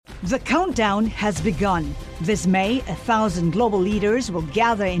The countdown has begun. This May, 1,000 global leaders will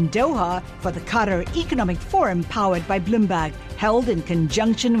gather in Doha for the Qatar Economic Forum powered by Bloomberg, held in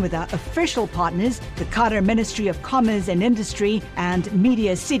conjunction with our official partners, the Qatar Ministry of Commerce and Industry and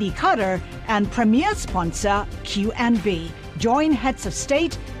Media City Qatar, and premier sponsor QNB. Join heads of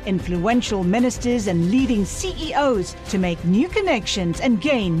state, influential ministers, and leading CEOs to make new connections and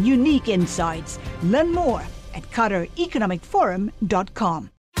gain unique insights. Learn more at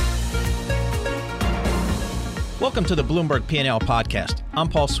QatarEconomicForum.com. Welcome to the Bloomberg P&L podcast. I'm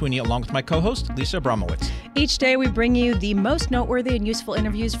Paul Sweeney along with my co-host, Lisa Abramowitz. Each day we bring you the most noteworthy and useful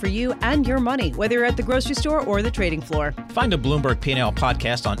interviews for you and your money, whether you're at the grocery store or the trading floor. Find a Bloomberg P&L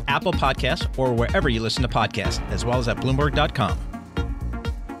podcast on Apple Podcasts or wherever you listen to podcasts, as well as at Bloomberg.com.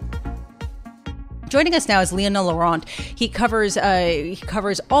 Joining us now is Lionel Laurent. He covers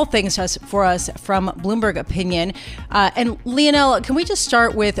all things for us from Bloomberg Opinion. And Lionel, can we just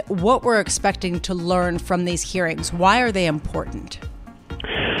start with what we're expecting to learn from these hearings? Why are they important?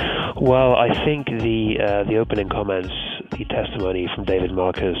 Well, I think the opening comments, the testimony from David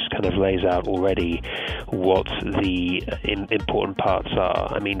Marcus kind of lays out already what the important parts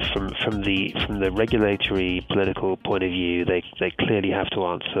are. I mean, from the regulatory political point of view, they clearly have to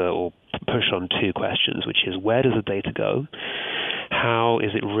answer or push on two questions, which is where does the data go? How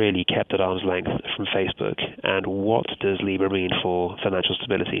is it really kept at arm's length from Facebook? And what does Libra mean for financial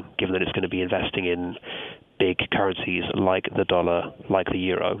stability, given that it's going to be investing in big currencies like the dollar, like the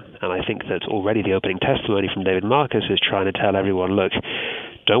euro? And I think that already the opening testimony from David Marcus is trying to tell everyone, look,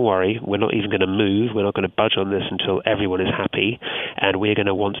 don't worry, we're not even going to move, we're not going to budge on this until everyone is happy, and we're going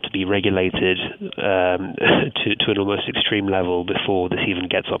to want to be regulated to an almost extreme level before this even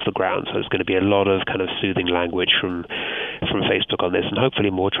gets off the ground. So there's going to be a lot of kind of soothing language from Facebook on this, and hopefully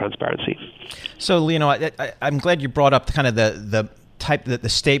more transparency. So, Lionel, I'm glad you brought up kind of the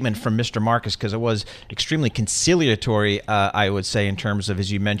statement from Mr. Marcus, because it was extremely conciliatory, I would say, in terms of,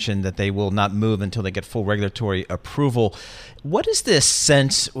 as you mentioned, that they will not move until they get full regulatory approval. What is this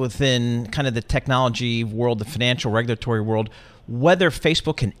sense within kind of the technology world, the financial regulatory world, whether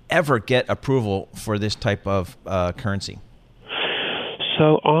Facebook can ever get approval for this type of currency?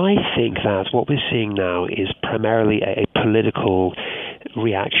 So I think that what we're seeing now is primarily a political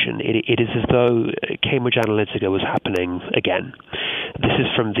reaction. It is as though Cambridge Analytica was happening again. This is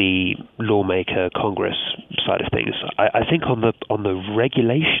from the lawmaker Congress side of things. I think on the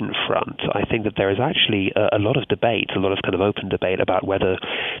regulation front, I think that there is actually a lot of debate, a lot of kind of open debate about whether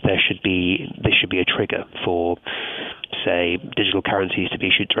there should be a trigger for, say, digital currencies to be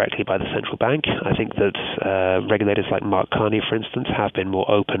issued directly by the central bank. I think that regulators like Mark Carney, for instance, have been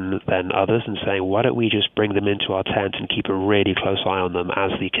more open than others and saying, why don't we just bring them into our tent and keep a really close eye on them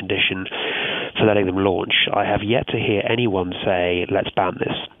as the condition for letting them launch. I have yet to hear anyone say, let's ban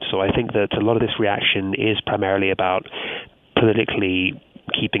this. So I think that a lot of this reaction is primarily about politically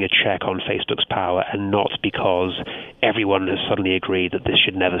keeping a check on Facebook's power, and not because everyone has suddenly agreed that this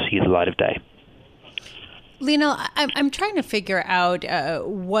should never see the light of day. Lionel, I'm trying to figure out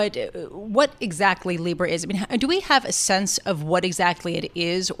what exactly Libra is. I mean, do we have a sense of what exactly it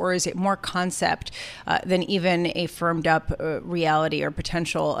is, or is it more concept than even a firmed up reality or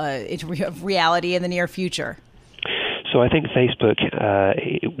potential reality in the near future? So I think Facebook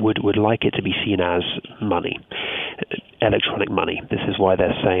would like it to be seen as money, electronic money. This is why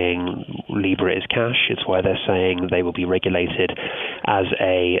they're saying Libra is cash. It's why they're saying they will be regulated as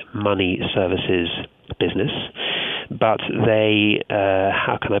a money services business. But they,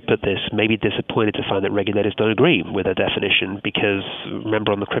 how can I put this, may be disappointed to find that regulators don't agree with their definition, because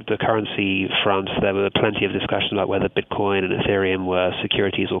remember on the cryptocurrency front, there were plenty of discussion about whether Bitcoin and Ethereum were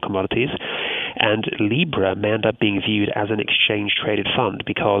securities or commodities. And Libra may end up being viewed as an exchange-traded fund,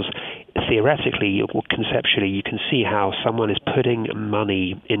 because theoretically or conceptually you can see how someone is putting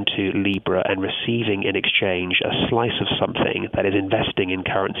money into Libra and receiving in exchange a slice of something that is investing in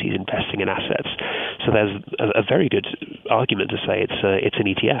currencies, investing in assets. So there's a very good argument to say it's an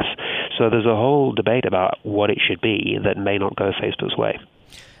ETF. So there's a whole debate about what it should be that may not go Facebook's way.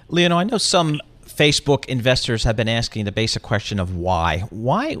 Lionel, I know some Facebook investors have been asking the basic question of why.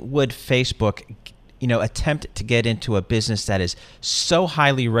 Why would Facebook, attempt to get into a business that is so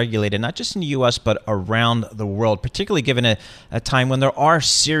highly regulated, not just in the U.S., but around the world, particularly given a time when there are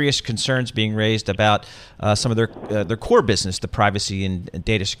serious concerns being raised about some of their core business, the privacy and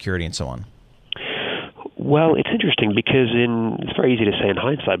data security and so on? Well, it's interesting because it's very easy to say in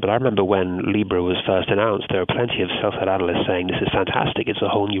hindsight, but I remember when Libra was first announced, there were plenty of sell-side analysts saying this is fantastic, it's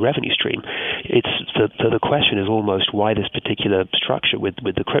a whole new revenue stream. The question is almost why this particular structure with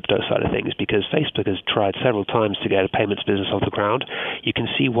the crypto side of things, because Facebook has tried several times to get a payments business off the ground. You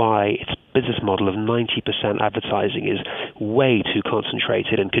can see why its business model of 90% advertising is way too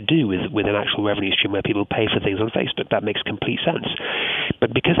concentrated and could do with an actual revenue stream where people pay for things on Facebook. That makes complete sense.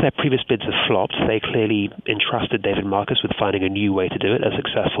 But because their previous bids have flopped, they clearly entrusted David Marcus with finding a new way to do it, a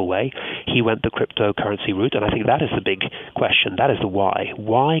successful way. He went the cryptocurrency route, and I think that is the big question. That is the why.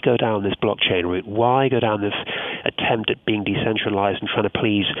 Why go down this blockchain route? Why go down this attempt at being decentralized and trying to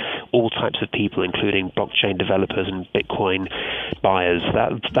please all types of people, including blockchain developers and Bitcoin buyers?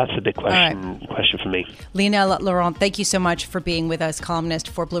 That's the big question for me. Lionel Laurent, thank you so much for being with us, columnist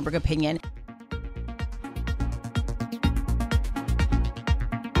for Bloomberg Opinion.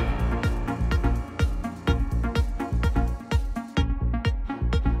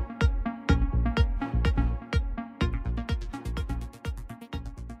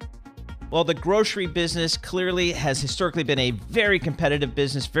 Well, the grocery business clearly has historically been a very competitive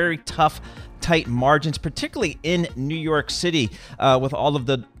business, very tough, tight margins, particularly in New York City with all of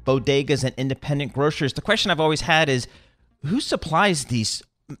the bodegas and independent grocers. The question I've always had is, who supplies these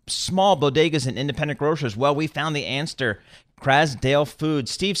small bodegas and independent grocers? Well, we found the answer. Krasdale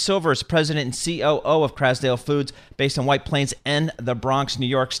Foods. Steve Silver is president and COO of Krasdale Foods, based in White Plains and the Bronx, New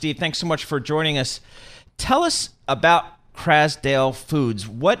York. Steve, thanks so much for joining us. Tell us about Krasdale Foods.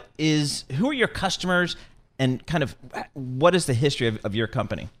 Who are your customers, and kind of what is the history of your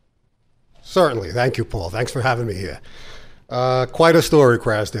company? Certainly. Thank you, Paul. Thanks for having me here. Quite a story,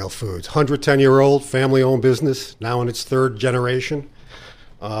 Krasdale Foods. 110-year-old family-owned business, now in its third generation.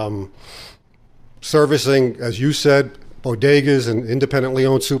 Servicing, as you said, bodegas and independently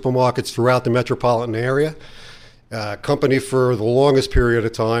owned supermarkets throughout the metropolitan area. Company for the longest period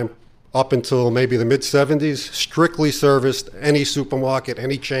of time, up until maybe the mid-'70s, strictly serviced any supermarket,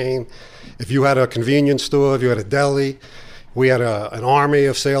 any chain. If you had a convenience store, if you had a deli, we had an army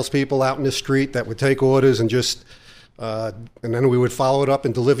of salespeople out in the street that would take orders and just, and then we would follow it up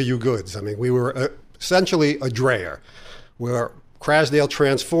and deliver you goods. I mean, we were essentially a drayer. Where Krasdale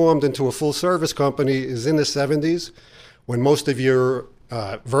transformed into a full-service company is in the 70s, when most of your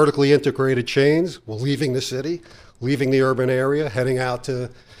vertically integrated chains were leaving the city, leaving the urban area, heading out to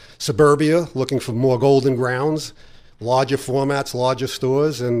suburbia, looking for more golden grounds, larger formats, larger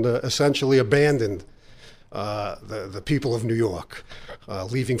stores, and essentially abandoned the people of New York,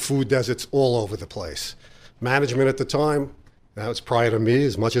 leaving food deserts all over the place. Management at the time, that was prior to me,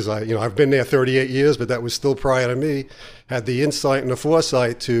 as much as I've been there 38 years, but that was still prior to me, had the insight and the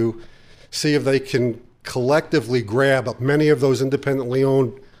foresight to see if they can collectively grab up many of those independently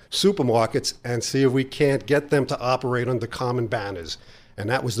owned supermarkets and see if we can't get them to operate under common banners. And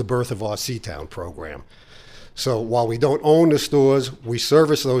that was the birth of our C-Town program. So while we don't own the stores, we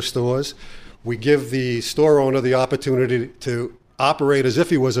service those stores. We give the store owner the opportunity to operate as if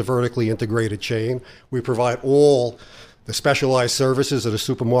he was a vertically integrated chain. We provide all the specialized services that a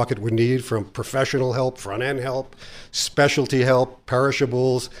supermarket would need, from professional help, front-end help, specialty help,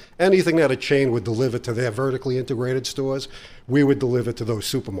 perishables, anything that a chain would deliver to their vertically integrated stores, we would deliver to those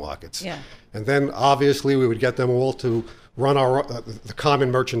supermarkets. Yeah. And then obviously we would get them all to run our the common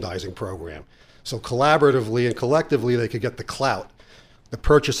merchandising program. So collaboratively and collectively, they could get the clout, the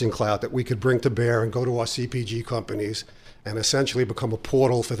purchasing clout that we could bring to bear and go to our CPG companies and essentially become a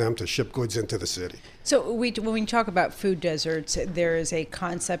portal for them to ship goods into the city. So when we talk about food deserts, there is a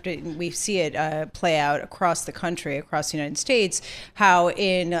concept, and we see it play out across the country, across the United States, how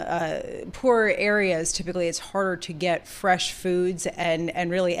in poorer areas, typically it's harder to get fresh foods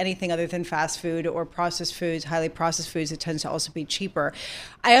and really anything other than fast food or processed foods, highly processed foods. It tends to also be cheaper.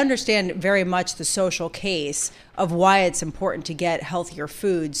 I understand very much the social case of why it's important to get healthier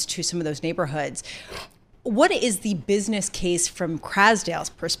foods to some of those neighborhoods. What is the business case from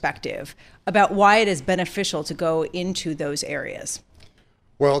Krasdale's perspective about why it is beneficial to go into those areas?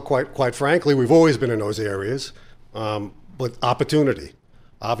 Well, quite frankly, we've always been in those areas, but opportunity.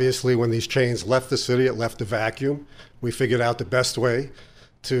 Obviously, when these chains left the city, it left a vacuum. We figured out the best way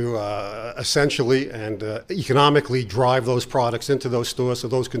to essentially and economically drive those products into those stores so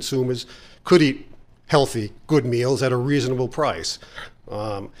those consumers could eat healthy, good meals at a reasonable price.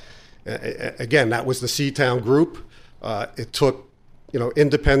 Again, that was the C-Town group. It took,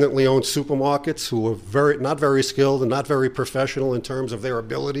 independently owned supermarkets who were not very skilled and not very professional in terms of their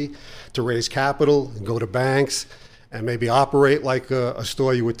ability to raise capital and go to banks and maybe operate like a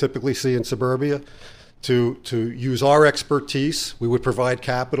store you would typically see in suburbia, to use our expertise. We would provide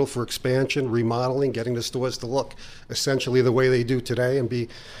capital for expansion, remodeling, getting the stores to look essentially the way they do today and be,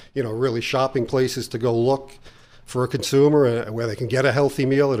 really shopping places to go look for a consumer where they can get a healthy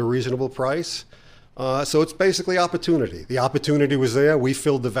meal at a reasonable price. So it's basically opportunity. The opportunity was there. We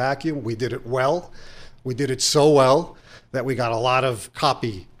filled the vacuum. We did it well. We did it so well that we got a lot of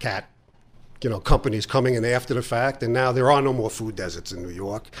copycat companies coming in after the fact, and now there are no more food deserts in New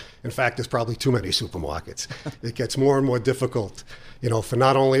York. In fact, there's probably too many supermarkets. It gets more and more difficult, for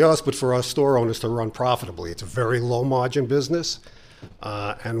not only us, but for our store owners to run profitably. It's a very low margin business.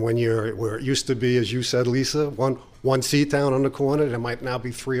 And when you're where it used to be, as you said, Lisa, one C-Town on the corner, there might now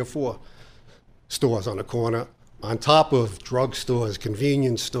be 3 or 4 stores on the corner, on top of drugstores,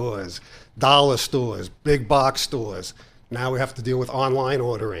 convenience stores, dollar stores, big box stores. Now we have to deal with online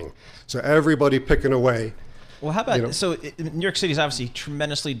ordering. So everybody picking away. Well, how about, so New York City is obviously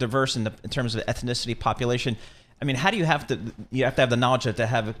tremendously diverse in terms of ethnicity, population. I mean, how do you have to have the knowledge that they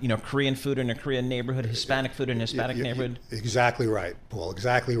have, Korean food in a Korean neighborhood, Hispanic food in a Hispanic neighborhood? Exactly right, Paul,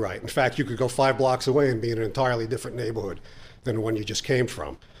 exactly right. In fact, you could go 5 blocks away and be in an entirely different neighborhood than the one you just came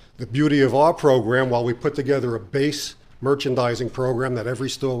from. The beauty of our program, while we put together a base merchandising program that every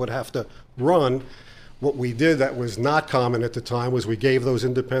store would have to run, what we did that was not common at the time was we gave those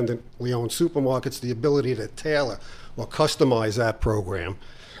independently owned supermarkets the ability to tailor or customize that program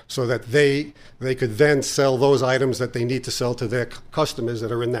so that they could then sell those items that they need to sell to their customers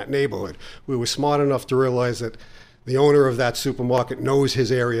that are in that neighborhood. We were smart enough to realize that the owner of that supermarket knows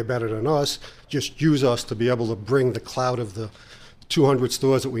his area better than us. Just use us to be able to bring the clout of the 200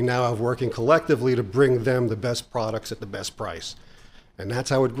 stores that we now have working collectively to bring them the best products at the best price. And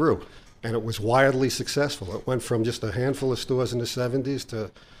that's how it grew. And it was wildly successful. It went from just a handful of stores in the 70s to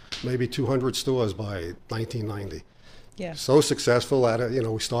maybe 200 stores by 1990. Yeah. So successful that,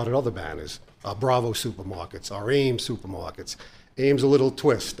 we started other banners. Our Bravo supermarkets, our AIM supermarkets. AIM's a little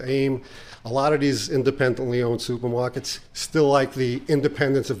twist. AIM, a lot of these independently owned supermarkets still like the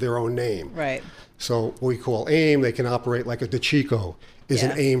independence of their own name. Right. So what we call AIM, they can operate like a DeChico is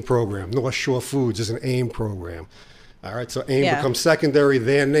an AIM program. North Shore Foods is an AIM program. All right, so AIM becomes secondary,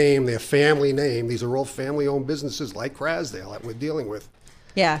 their name, their family name. These are all family-owned businesses like Crasdale that we're dealing with.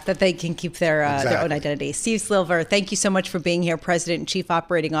 Yeah, that they can keep their own identity. Steve Silver, thank you so much for being here, President and Chief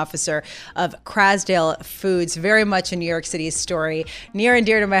Operating Officer of Crasdale Foods. Very much a New York City story, near and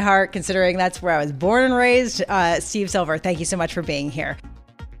dear to my heart, considering that's where I was born and raised. Steve Silver, thank you so much for being here.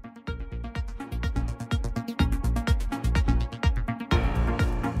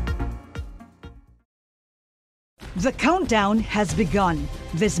 The countdown has begun.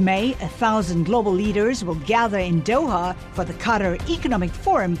 This May, 1,000 global leaders will gather in Doha for the Qatar Economic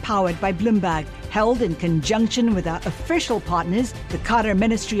Forum powered by Bloomberg, held in conjunction with our official partners, the Qatar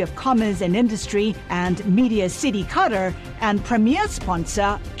Ministry of Commerce and Industry and Media City Qatar, and premier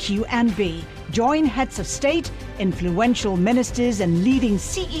sponsor Q&B. Join heads of state, influential ministers, and leading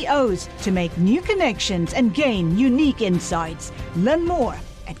CEOs to make new connections and gain unique insights. Learn more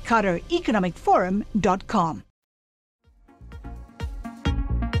at QatarEconomicForum.com.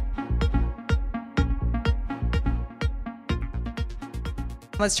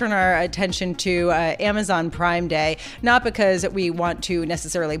 Let's turn our attention to Amazon Prime Day, not because we want to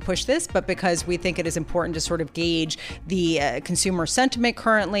necessarily push this, but because we think it is important to sort of gauge the consumer sentiment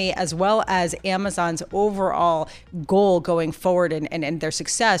currently, as well as Amazon's overall goal going forward and their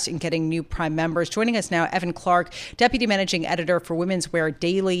success in getting new Prime members. Joining us now, Evan Clark, Deputy Managing Editor for Women's Wear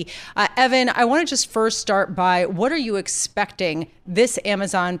Daily. Evan, I want to just first start by, what are you expecting this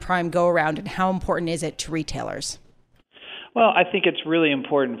Amazon Prime go-around, and how important is it to retailers? Well, I think it's really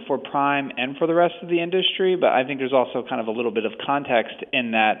important for Prime and for the rest of the industry, but I think there's also kind of a little bit of context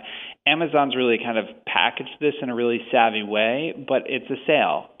in that Amazon's really kind of packaged this in a really savvy way, but it's a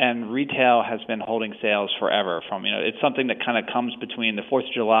sale, and retail has been holding sales forever. It's something that kind of comes between the 4th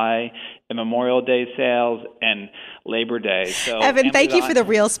of July, the Memorial Day sales, and Labor Day. So Evan, thank you for the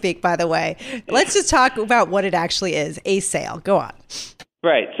real speak, by the way. Let's just talk about what it actually is, a sale. Go on.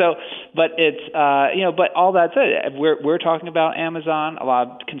 Right. So, but it's, but all that said, we're talking about Amazon. A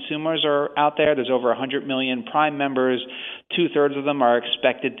lot of consumers are out there. There's over 100 million Prime members. 2/3 of them are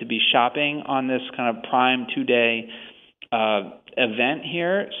expected to be shopping on this kind of Prime 2-day event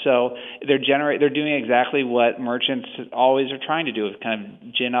here. So they're doing exactly what merchants always are trying to do, is kind of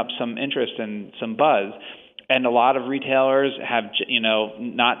gin up some interest and some buzz. And a lot of retailers have,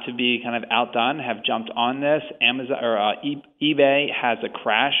 not to be kind of outdone, have jumped on this. Amazon or eBay has a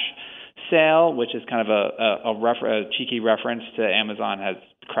crash sale, which is kind of a cheeky reference to Amazon has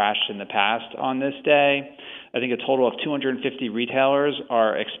crashed in the past on this day. I think a total of 250 retailers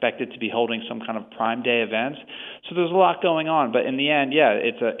are expected to be holding some kind of Prime Day event. So there's a lot going on, but in the end, yeah,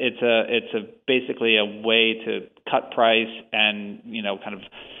 it's basically a way to cut price and kind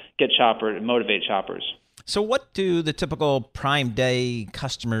of motivate shoppers. So what do the typical Prime Day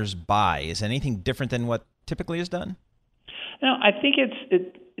customers buy? Is anything different than what typically is done? No, I think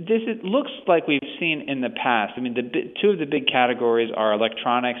it looks like we've seen in the past. I mean, two of the big categories are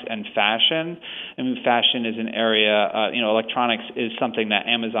electronics and fashion. I mean, fashion is an area, electronics is something that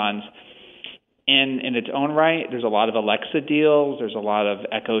Amazon's in its own right. There's a lot of Alexa deals. There's a lot of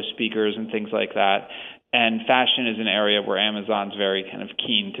Echo speakers and things like that. And fashion is an area where Amazon's very kind of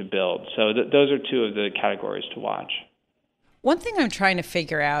keen to build. So those are two of the categories to watch. One thing I'm trying to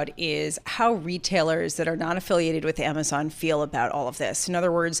figure out is how retailers that are not affiliated with Amazon feel about all of this. In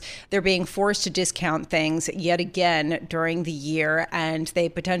other words, they're being forced to discount things yet again during the year, and they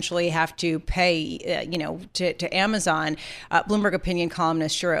potentially have to pay, to Amazon. Bloomberg opinion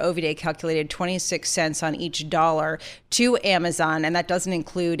columnist Shura Ovide calculated 26 cents on each dollar to Amazon, and that doesn't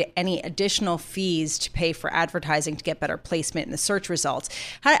include any additional fees to pay for advertising to get better placement in the search results.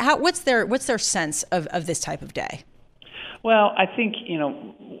 What's their sense of this type of day? Well, I think,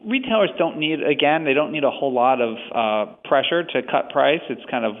 retailers don't need a whole lot of pressure to cut price. It's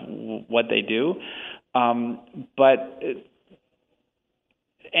kind of what they do. But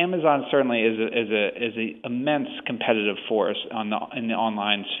Amazon certainly is a immense competitive force in the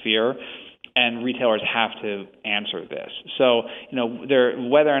online sphere. And retailers have to answer this. So,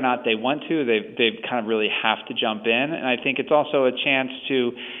 whether or not they want to, they kind of really have to jump in. And I think it's also a chance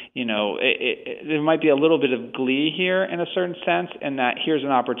to, there might be a little bit of glee here in a certain sense, in that here's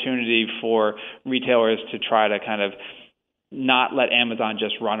an opportunity for retailers to try to kind of not let Amazon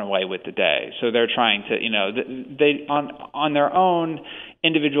just run away with the day. So they're trying to, they on their own,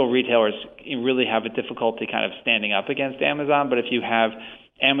 individual retailers really have a difficulty kind of standing up against Amazon. But if you have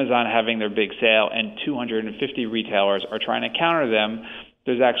Amazon having their big sale and 250 retailers are trying to counter them,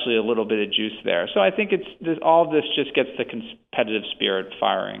 there's actually a little bit of juice there. So I think all of this just gets the competitive spirit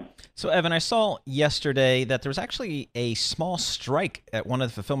firing. So, Evan, I saw yesterday that there was actually a small strike at one of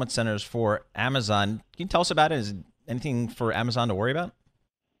the fulfillment centers for Amazon. Can you tell us about it? Is anything for Amazon to worry about?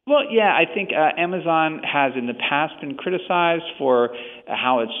 Well, yeah, I think Amazon has in the past been criticized for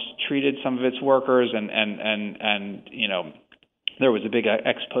how it's treated some of its workers, and there was a big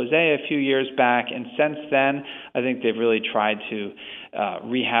expose a few years back, and since then, I think they've really tried to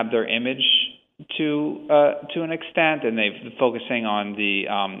rehab their image to an extent, and they've focusing on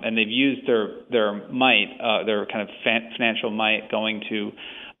and they've used their might, their kind of financial might, going to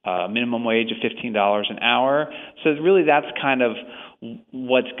minimum wage of $15 an hour. So really, that's kind of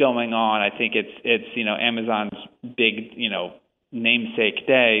what's going on. I think it's Amazon's big namesake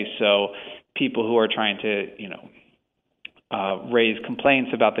day, so people who are trying to raise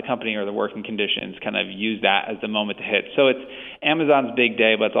complaints about the company or the working conditions kind of use that as the moment to hit. So it's Amazon's big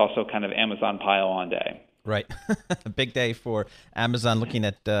day, but it's also kind of Amazon pile-on day. Right. A big day for Amazon. Looking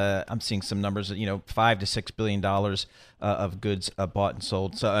at, I'm seeing some numbers, $5 to $6 billion of goods bought and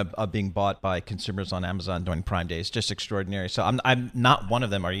sold, so being bought by consumers on Amazon during Prime Day. It's just extraordinary. So I'm not one of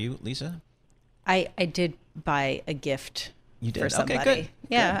them. Are you, Lisa? I did buy a gift. You did? For somebody. Okay, good.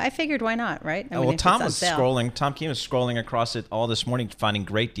 Yeah, good. I figured why not, right? Well, Tom was scrolling. Tom Keene was scrolling across it all this morning, finding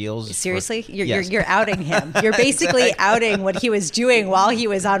great deals. Seriously? Yes. You're outing him. You're basically outing what he was doing while he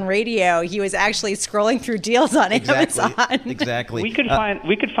was on radio. He was actually scrolling through deals on Amazon. Exactly. We could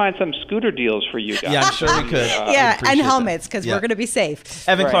find some scooter deals for you guys. Yeah, I'm sure we could. And helmets, because we're going to be safe.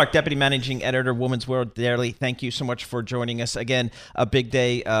 Evan Clark, Deputy Managing Editor, Women's World Daily. Thank you so much for joining us again. A big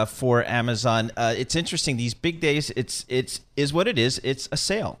day for Amazon. It's interesting. These big days. Is what it is. It's a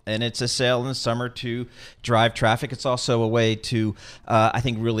sale, and it's a sale in the summer to drive traffic. It's also a way to, I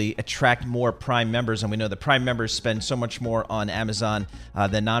think, really attract more Prime members, and we know the Prime members spend so much more on Amazon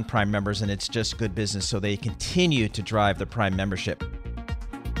than non-Prime members, and it's just good business, so they continue to drive the Prime membership.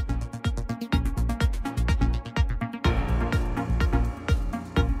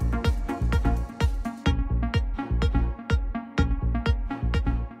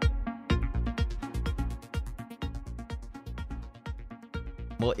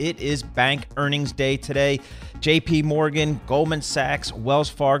 Well, it is bank earnings day today. JP Morgan, Goldman Sachs, Wells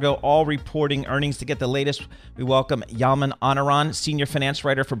Fargo, all reporting earnings. To get the latest, we welcome Yalman Anaran, senior finance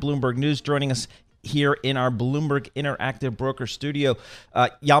writer for Bloomberg News, joining us here in our Bloomberg Interactive Broker studio.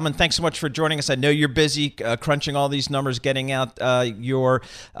 Yalman, thanks so much for joining us. I know you're busy crunching all these numbers, getting out your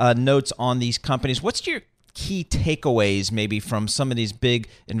notes on these companies. What's your key takeaways maybe from some of these big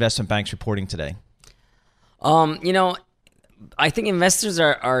investment banks reporting today? I think investors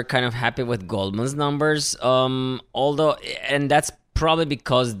are kind of happy with Goldman's numbers, although, and that's probably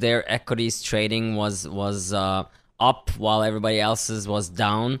because their equities trading was up while everybody else's was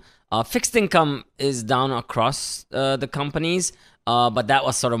down. Fixed income is down across the companies, but that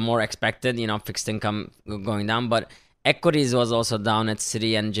was sort of more expected, fixed income going down. But equities was also down at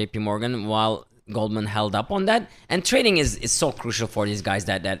Citi and JP Morgan, while Goldman held up on that. And trading is so crucial for these guys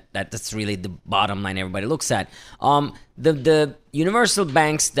that's really the bottom line everybody looks at. The universal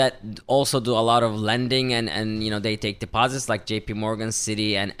banks that also do a lot of lending and they take deposits like JP Morgan,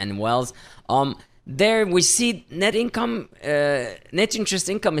 Citi, and Wells. There we see net interest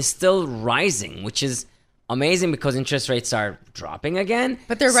income is still rising, which is amazing because interest rates are dropping again.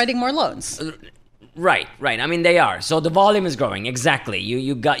 But they're writing more loans. Right. I mean, they are. So the volume is growing. Exactly.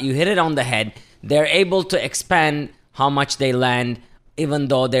 You hit it on the head. They're able to expand how much they lend, even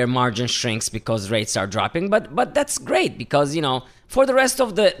though their margin shrinks because rates are dropping. But that's great because, for the rest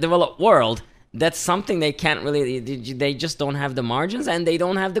of the developed world, that's something they can't really, they just don't have the margins and they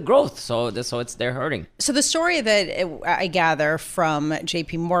don't have the growth. So they're hurting. So the story that I gather from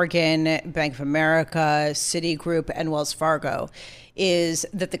JP Morgan, Bank of America, Citigroup, and Wells Fargo is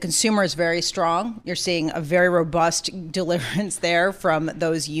that the consumer is very strong. You're seeing a very robust deliverance there from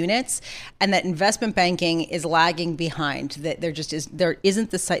those units, and that investment banking is lagging behind. That there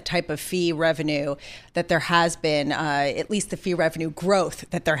isn't the type of fee revenue that there has been, at least the fee revenue growth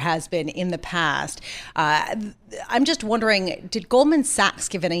that there has been in the past. I'm just wondering, did Goldman Sachs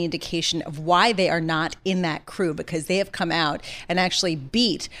give any indication of why they are not in that crew? Because they have come out and actually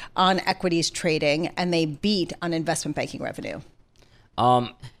beat on equities trading and they beat on investment banking revenue.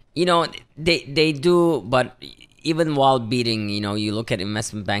 They do, but even while beating, you look at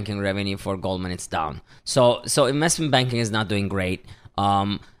investment banking revenue for Goldman, it's down. So investment banking is not doing great.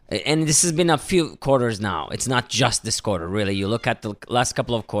 And this has been a few quarters now. It's not just this quarter, really. You look at the last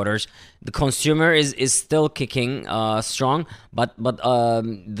couple of quarters, the consumer is still kicking strong, but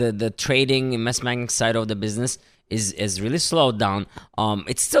the trading investment banking side of the business is really slowed down.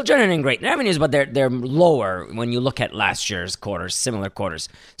 It's still generating great revenues, but they're lower when you look at last year's quarters, similar quarters.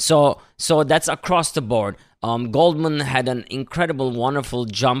 So that's across the board. Goldman had an incredible, wonderful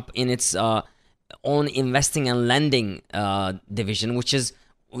jump in its own investing and lending division, which is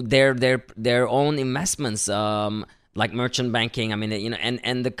their own investments, like merchant banking. I mean,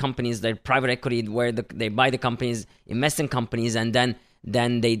 and the companies, their private equity, where they buy the companies, invest in companies, and then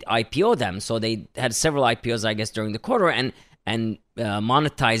they IPO them. So they had several IPOs, I guess, during the quarter and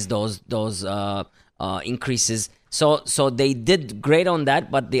monetized those increases. So they did great on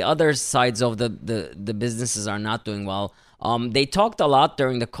that, but the other sides of the businesses are not doing well. They talked a lot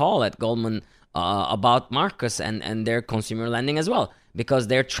during the call at Goldman about Marcus and their consumer lending as well, because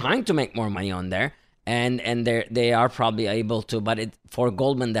they're trying to make more money on there, and they are probably able to, but for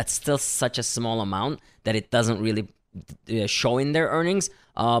Goldman, that's still such a small amount that it doesn't really show in their earnings,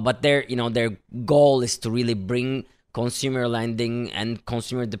 but their goal is to really bring consumer lending and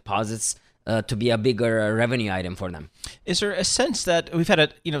consumer deposits to be a bigger revenue item for them. Is there a sense that we've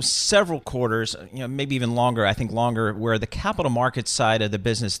had several quarters, maybe even longer, I think longer, where the capital markets side of the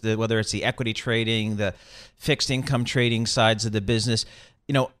business, whether it's the equity trading, the fixed income trading sides of the business,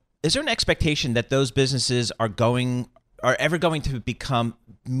 is there an expectation that those businesses are ever going to become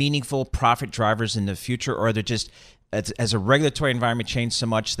meaningful profit drivers in the future, or are they just as a regulatory environment changed so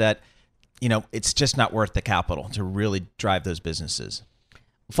much that it's just not worth the capital to really drive those businesses?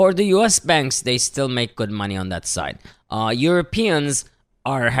 For the U.S. banks, they still make good money on that side. Europeans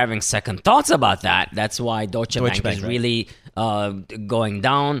are having second thoughts about that. That's why Deutsche Bank is really going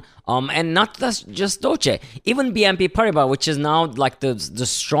down. And not just Deutsche. Even BNP Paribas, which is now like the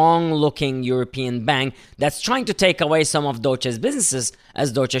strong-looking European bank that's trying to take away some of Deutsche's businesses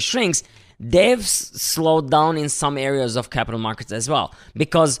as Deutsche shrinks, they've slowed down in some areas of capital markets as well.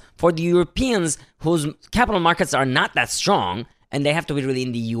 Because for the Europeans whose capital markets are not that strong, and they have to be really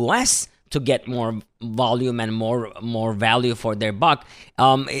in the U.S. to get more volume and more value for their buck,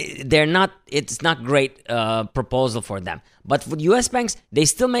 it's not great proposal for them. But for U.S. banks, they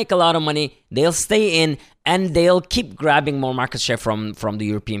still make a lot of money. They'll stay in, and they'll keep grabbing more market share from the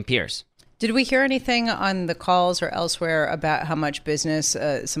European peers. Did we hear anything on the calls or elsewhere about how much business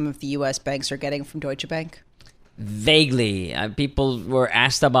some of the U.S. banks are getting from Deutsche Bank? Vaguely. People were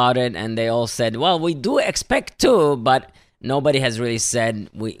asked about it, and they all said, well, we do expect to, but nobody has really said,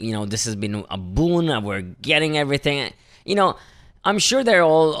 this has been a boon, we're getting everything. I'm sure they're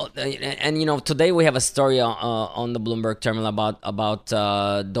all, and today we have a story on the Bloomberg terminal about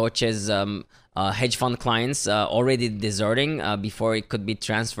Deutsche's hedge fund clients already deserting before it could be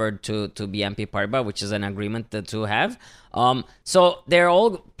transferred to BNP Paribas, which is an agreement to have. So they're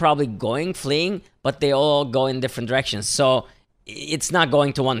all probably fleeing, but they all go in different directions. So it's not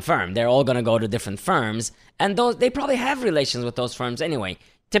going to one firm. They're all going to go to different firms, and they probably have relations with those firms anyway.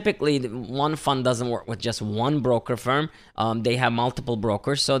 Typically, one fund doesn't work with just one broker firm. They have multiple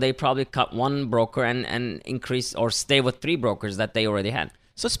brokers, so they probably cut one broker and increase or stay with 3 brokers that they already had.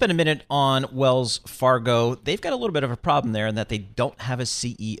 So let's spend a minute on Wells Fargo. They've got a little bit of a problem there in that they don't have a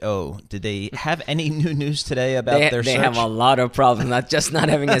CEO. Did they have any new news today about their search? They have a lot of problems, not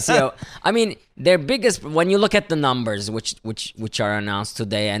having a CEO. I mean, their biggest, when you look at the numbers which are announced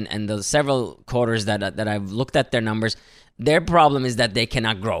today and the several quarters that I've looked at their numbers, their problem is that they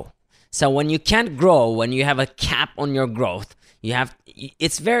cannot grow. So when you can't grow, when you have a cap on your growth,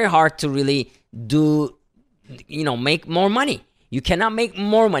 it's very hard to really make more money. You cannot make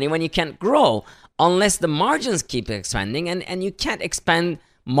more money when you can't grow unless the margins keep expanding, and you can't expand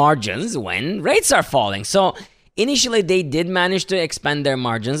margins when rates are falling. So initially they did manage to expand their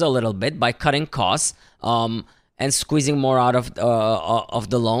margins a little bit by cutting costs and squeezing more out of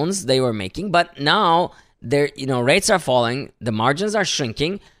the loans they were making. But now rates are falling, the margins are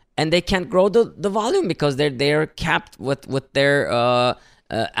shrinking, and they can't grow the volume because they're capped with their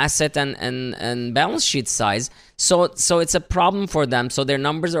asset and balance sheet size. So it's a problem for them. So their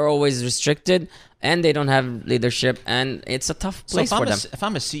numbers are always restricted, and they don't have leadership, and it's a tough place for them. If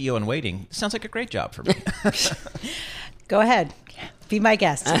I'm a CEO in waiting, it sounds like a great job for me. Go ahead. Be my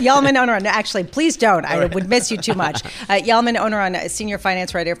guest. Yalman Onaran. Actually, please don't. I would miss you too much. Yalman Onaran, senior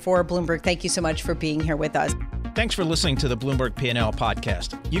finance writer for Bloomberg. Thank you so much for being here with us. Thanks for listening to the Bloomberg P&L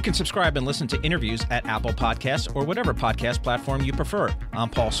podcast. You can subscribe and listen to interviews at Apple Podcasts or whatever podcast platform you prefer. I'm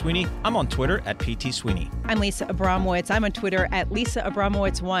Paul Sweeney. I'm on Twitter at PT Sweeney. I'm Lisa Abramowitz. I'm on Twitter at Lisa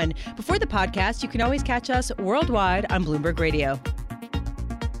Abramowitz1. Before the podcast, you can always catch us worldwide on Bloomberg Radio.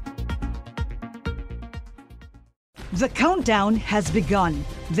 The countdown has begun.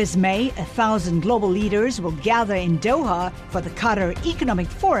 This May, 1,000 global leaders will gather in Doha for the Qatar Economic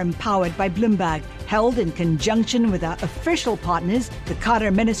Forum powered by Bloomberg, held in conjunction with our official partners, the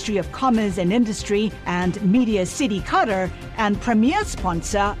Qatar Ministry of Commerce and Industry and Media City Qatar, and premier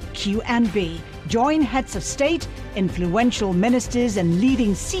sponsor QNB. Join heads of state, influential ministers, and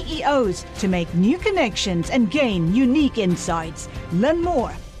leading CEOs to make new connections and gain unique insights. Learn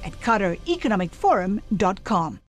more at QatarEconomicForum.com.